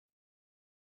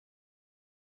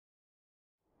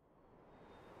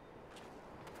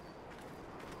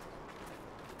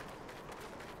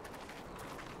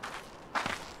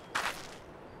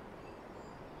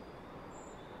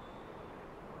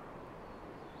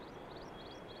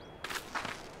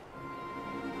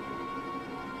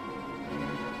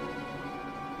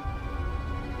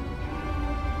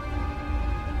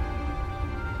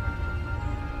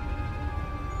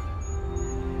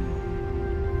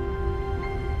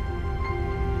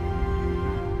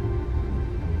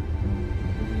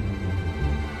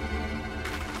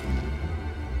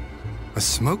A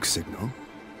smoke signal?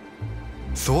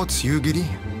 Thoughts, Yugiri?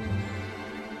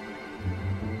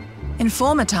 In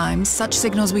former times, such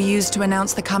signals were used to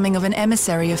announce the coming of an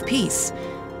emissary of peace.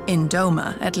 In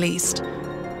Doma, at least.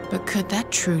 But could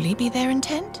that truly be their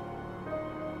intent?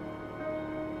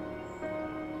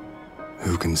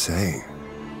 Who can say?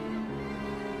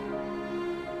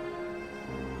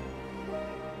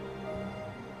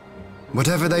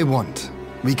 Whatever they want,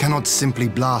 we cannot simply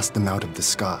blast them out of the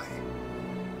sky.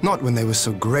 Not when they were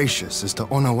so gracious as to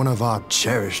honor one of our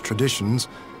cherished traditions.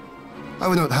 I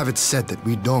would not have it said that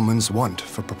we Domans want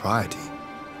for propriety.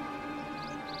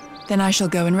 Then I shall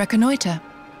go and reconnoiter.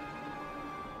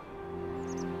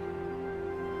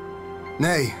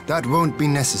 Nay, that won't be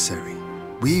necessary.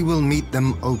 We will meet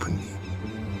them openly.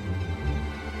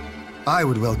 I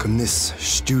would welcome this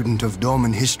student of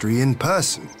Doman history in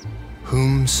person,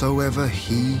 whomsoever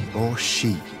he or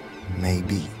she may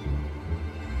be.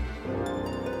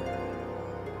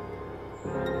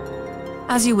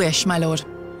 As you wish, my lord.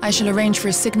 I shall arrange for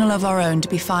a signal of our own to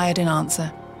be fired in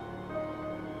answer.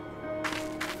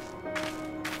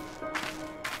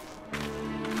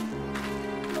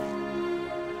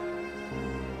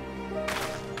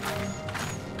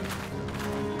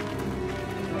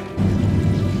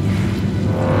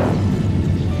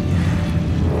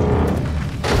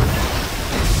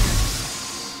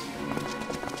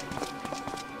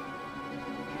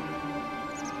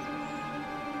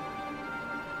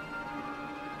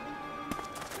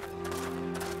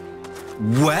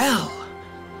 Well,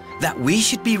 that we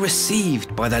should be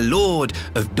received by the Lord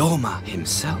of Doma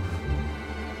himself.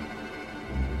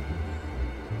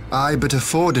 I but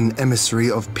afford an emissary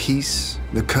of peace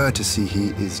the courtesy he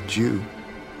is due.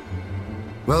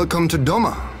 Welcome to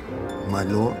Doma, my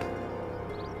lord.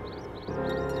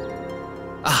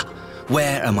 Ah,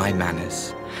 where are my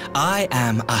manners? I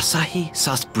am Asahi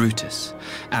Sus Brutus,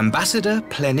 Ambassador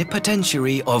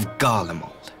Plenipotentiary of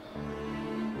Garlemald.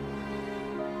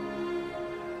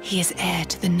 He is heir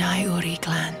to the Naiuri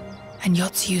clan, and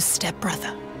Yotsu's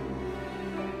stepbrother.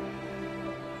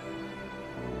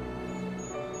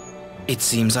 It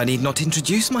seems I need not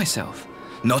introduce myself,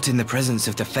 not in the presence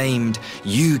of the famed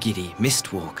Yugiri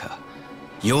Mistwalker.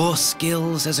 Your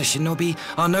skills as a shinobi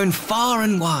are known far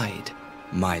and wide,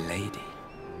 my lady.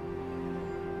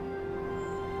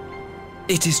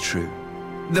 It is true,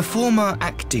 the former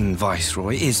acting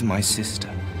viceroy is my sister,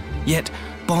 yet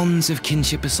bonds of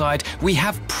kinship aside, we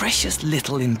have precious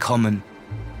little in common.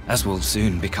 As will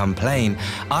soon become plain,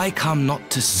 I come not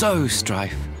to sow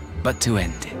strife, but to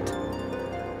end it.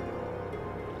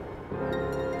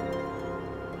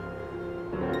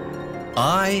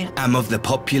 I am of the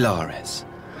Populares,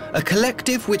 a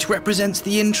collective which represents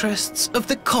the interests of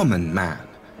the common man.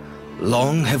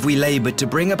 Long have we labored to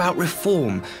bring about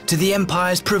reform to the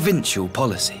Empire's provincial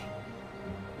policy.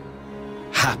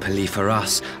 Happily for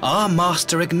us, our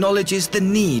master acknowledges the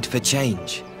need for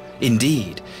change.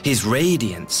 Indeed, his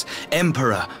radiance,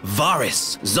 Emperor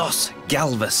Varys Zos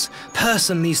Galvus,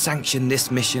 personally sanctioned this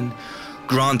mission,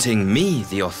 granting me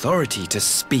the authority to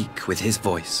speak with his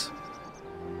voice.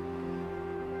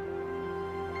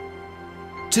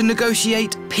 To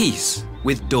negotiate peace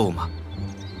with Doma.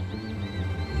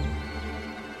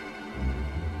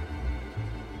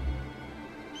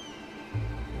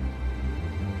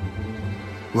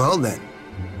 Well then,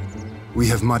 we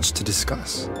have much to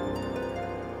discuss.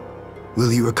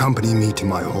 Will you accompany me to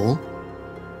my hall?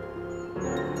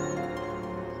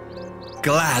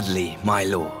 Gladly, my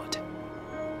lord.